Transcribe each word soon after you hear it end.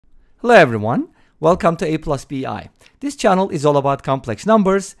Hello everyone, welcome to aplusbi. This channel is all about complex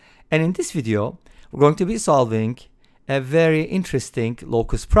numbers, and in this video we're going to be solving a very interesting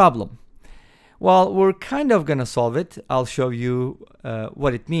locus problem. Well, we're kind of gonna solve it. I'll show you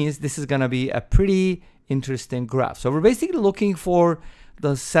what it means. This is gonna be a pretty interesting graph. So we're basically looking for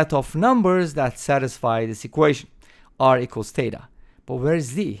the set of numbers that satisfy this equation, r equals theta. But where's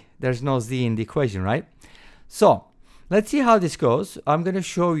z? There's no z in the equation, right? So let's see how this goes. I'm going to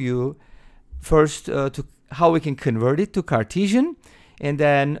show you first how we can convert it to Cartesian, and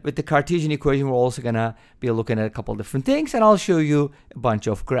then with the Cartesian equation we're also going to be looking at a couple different things, and I'll show you a bunch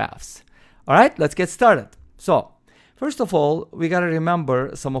of graphs. All right, let's get started. So first of all, we got to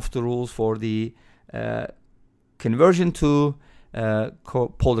remember some of the rules for the conversion to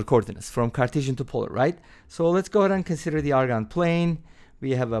polar coordinates, from Cartesian to polar, right? So let's go ahead and consider the Argand plane.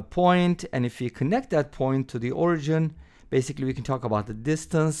 We have a point, and if we connect that point to the origin, basically we can talk about the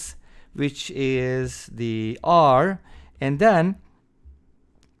distance, which is the r, and then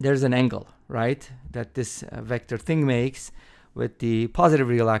there's an angle, right, that this vector thing makes with the positive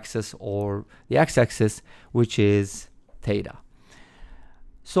real axis or the x-axis, which is theta.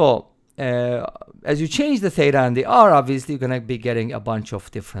 So as you change the theta and the r, obviously you're going to be getting a bunch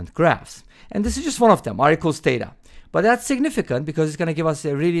of different graphs, and this is just one of them, r equals theta. But that's significant because it's going to give us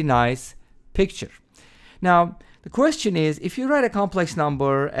a really nice picture. Now the question is, if you write a complex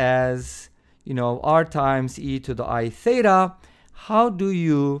number as, you know, r times e to the I theta, how do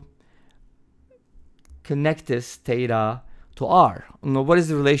you connect this theta to r? You know, what is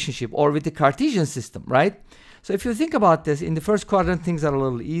the relationship? Or with the Cartesian system, right? So if you think about this, in the first quadrant things are a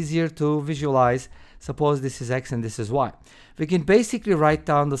little easier to visualize. Suppose this is x and this is y. We can basically write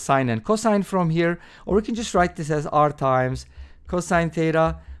down the sine and cosine from here, or we can just write this as r times cosine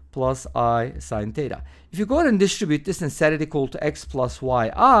theta plus I sine theta. If you go ahead and distribute this and set it equal to x plus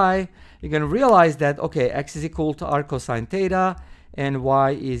yi, you're going to realize that, okay, x is equal to r cosine theta and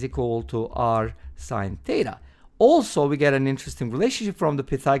y is equal to r sine theta. Also, we get an interesting relationship from the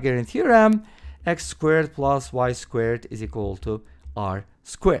Pythagorean theorem. X squared plus y squared is equal to r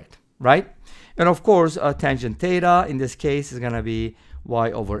squared, right? And of course, tangent theta in this case is going to be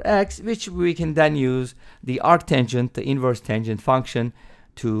y over x, which we can then use the arctangent, the inverse tangent function,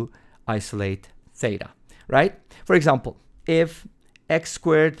 to isolate theta, right? For example, if x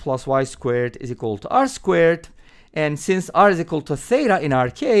squared plus y squared is equal to r squared, and since r is equal to theta in our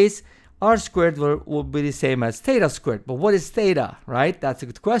case, r squared will be the same as theta squared. But what is theta, right? That's a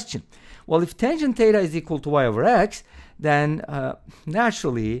good question. Well, if tangent theta is equal to y over x, then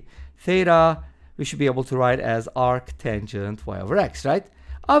naturally theta we should be able to write as arctangent y over x, right?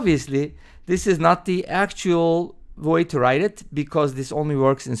 Obviously, this is not the actual way to write it because this only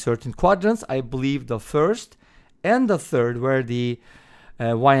works in certain quadrants. I believe the first and the third, where the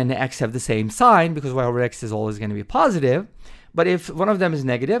y and the x have the same sign, because y over x is always going to be positive. But if one of them is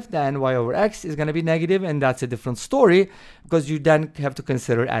negative, then y over x is going to be negative, and that's a different story because you then have to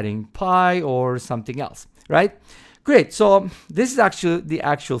consider adding pi or something else, right? Great. So this is actually the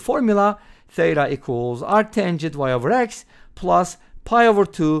actual formula. Theta equals arctangent y over x plus pi over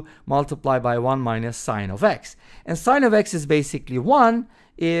 2 multiplied by 1 minus sine of x. And sine of x is basically 1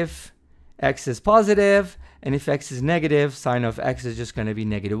 if x is positive, and if x is negative, sine of x is just going to be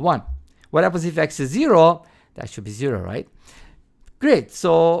negative 1. What happens if x is 0? That should be 0, right? Great.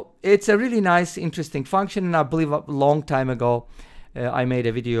 So it's a really nice, interesting function, and I believe a long time ago I made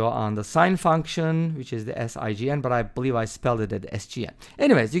a video on the sine function, which is the SIGN, but I believe I spelled it as SGN.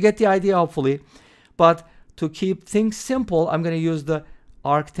 Anyways, you get the idea, hopefully. But to keep things simple, I'm going to use the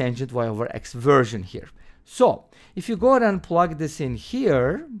arctangent y over x version here. So if you go ahead and plug this in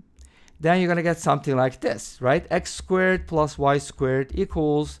here, then you're going to get something like this, right? X squared plus y squared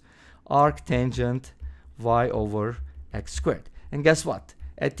equals arctangent y over x squared. And guess what?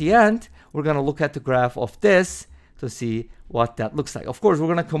 At the end, we're going to look at the graph of this to see what that looks like. Of course, we're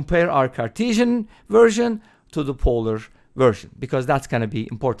going to compare our Cartesian version to the polar version because that's going to be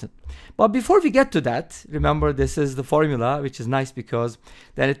important. But before we get to that, remember this is the formula, which is nice because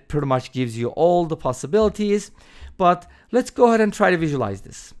then it pretty much gives you all the possibilities. But let's go ahead and try to visualize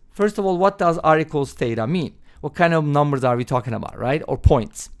this. First of all, what does r equals theta mean? What kind of numbers are we talking about, right? Or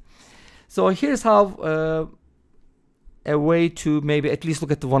points. So here's how a way to maybe at least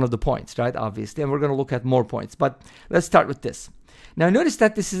look at one of the points, right? Obviously, and we're going to look at more points, but let's start with this. Now notice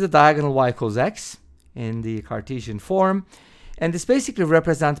that this is a diagonal y equals x in the Cartesian form, and this basically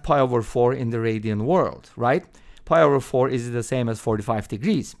represents pi over 4 in the radian world, right? Pi over 4 is the same as 45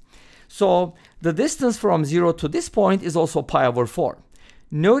 degrees. So the distance from 0 to this point is also pi over 4.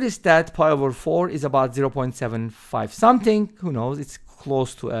 Notice that pi over 4 is about 0.75 something, who knows, it's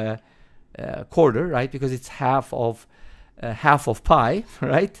close to a quarter, right? Because it's half of pi,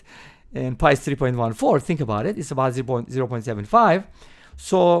 right? And pi is 3.14. Think about it. It's about 0.75.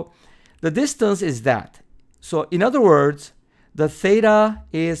 So the distance is that. So in other words, the theta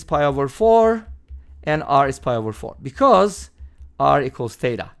is pi over 4 and r is pi over 4 because r equals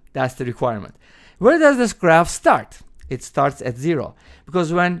theta. That's the requirement. Where does this graph start? It starts at 0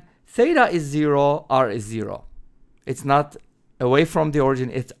 because when theta is 0, r is 0. It's not away from the origin,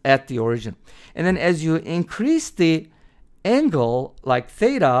 it's at the origin. And then as you increase the angle like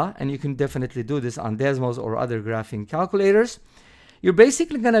theta, and you can definitely do this on Desmos or other graphing calculators, you're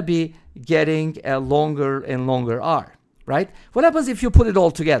basically going to be getting a longer and longer r, right? What happens if you put it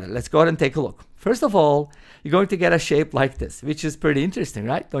all together? Let's go ahead and take a look. First of all, you're going to get a shape like this, which is pretty interesting,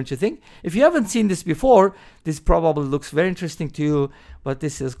 right? Don't you think? If you haven't seen this before, this probably looks very interesting to you, but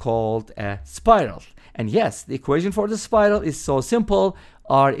this is called a spiral. And yes, the equation for the spiral is so simple,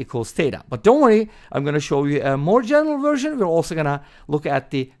 r equals theta. But don't worry, I'm going to show you a more general version. We're also going to look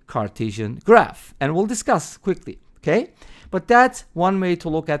at the Cartesian graph, and we'll discuss quickly, okay? But that's one way to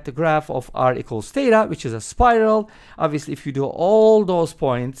look at the graph of r equals theta, which is a spiral. Obviously, if you do all those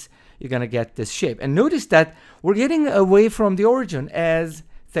points, you're going to get this shape. And notice that we're getting away from the origin as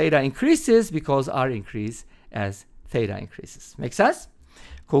theta increases because r increases as theta increases. Make sense?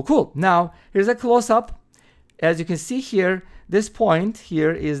 Cool, cool. Now, here's a close-up. As you can see here, this point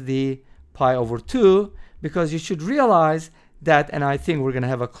here is the pi over 2, because you should realize that, and I think we're going to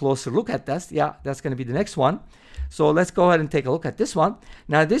have a closer look at this. Yeah, that's going to be the next one. So let's go ahead and take a look at this one.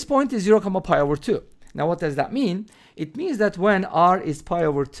 Now, this point is 0, pi over 2. Now, what does that mean? It means that when r is pi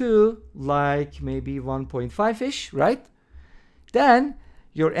over 2, like maybe 1.5-ish, right? Then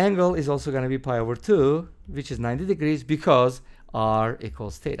your angle is also going to be pi over 2, which is 90 degrees, because r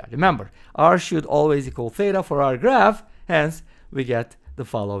equals theta. Remember, r should always equal theta for our graph, hence we get the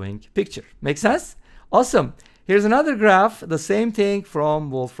following picture. Make sense? Awesome. Here's another graph, the same thing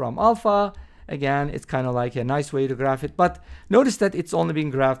from Wolfram Alpha. Again, it's kind of like a nice way to graph it, but notice that it's only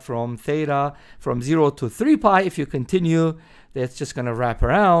being graphed from theta from 0 to 3 pi. If you continue, that's just going to wrap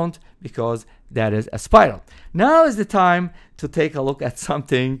around because that is a spiral. Now is the time to take a look at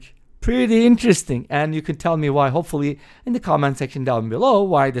something pretty interesting, and you can tell me why, hopefully, in the comment section down below,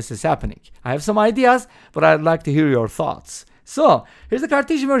 why this is happening. I have some ideas, but I'd like to hear your thoughts. So here's the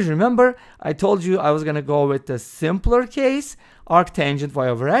Cartesian version. Remember, I told you I was going to go with the simpler case, arctangent y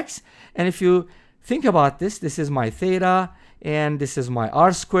over x. And if you think about this, this is my theta, and this is my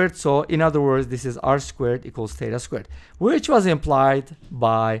r squared. So in other words, this is r squared equals theta squared, which was implied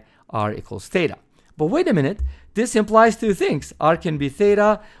by r equals theta. But wait a minute, this implies two things. R can be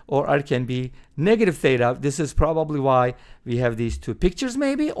theta or r can be negative theta. This is probably why we have these two pictures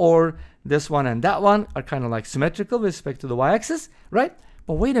maybe, or this one and that one are kind of like symmetrical with respect to the y-axis, right?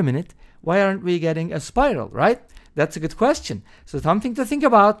 But wait a minute, why aren't we getting a spiral, right? That's a good question. So something to think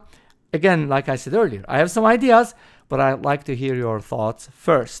about. Again, like I said earlier, I have some ideas, but I'd like to hear your thoughts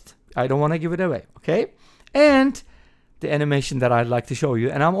first. I don't want to give it away, okay? And the animation that I'd like to show you,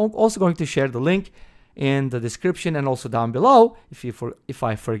 and I'm also going to share the link in the description and also down below. If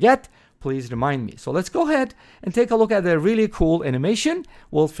I forget, please remind me. So let's go ahead and take a look at the really cool animation.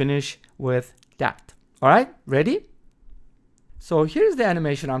 We'll finish with that. All right, ready? So here's the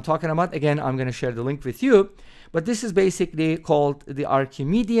animation I'm talking about. Again, I'm going to share the link with you. But this is basically called the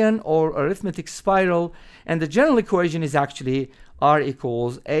Archimedean or arithmetic spiral. And the general equation is actually r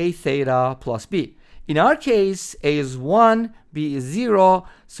equals a theta plus b. In our case, a is 1, b is 0.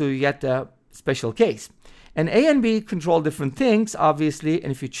 So you get the special case. And a and b control different things, obviously.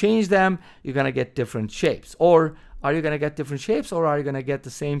 And if you change them, you're going to get different shapes. Or are you going to get different shapes, or are you going to get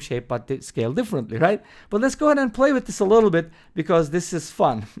the same shape but they scale differently, right? But let's go ahead and play with this a little bit because this is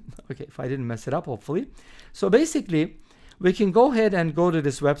fun. Okay, if I didn't mess it up, hopefully. So basically, we can go ahead and go to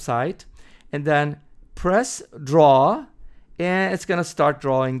this website and then press draw, and it's going to start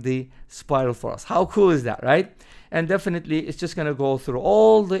drawing the spiral for us. How cool is that, right? And definitely, it's just going to go through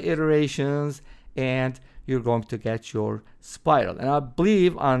all the iterations, and you're going to get your spiral. And I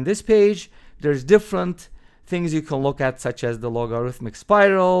believe on this page, there's different things you can look at, such as the logarithmic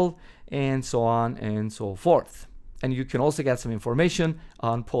spiral, and so on and so forth. And you can also get some information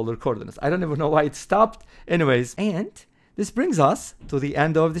on polar coordinates. I don't even know why it stopped. Anyways, and this brings us to the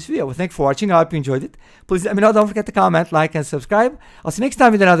end of this video. Well, thanks for watching. I hope you enjoyed it. Please let me know. Don't forget to comment, like, and subscribe. I'll see you next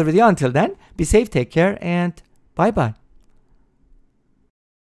time with another video. Until then, be safe, take care, and bye-bye.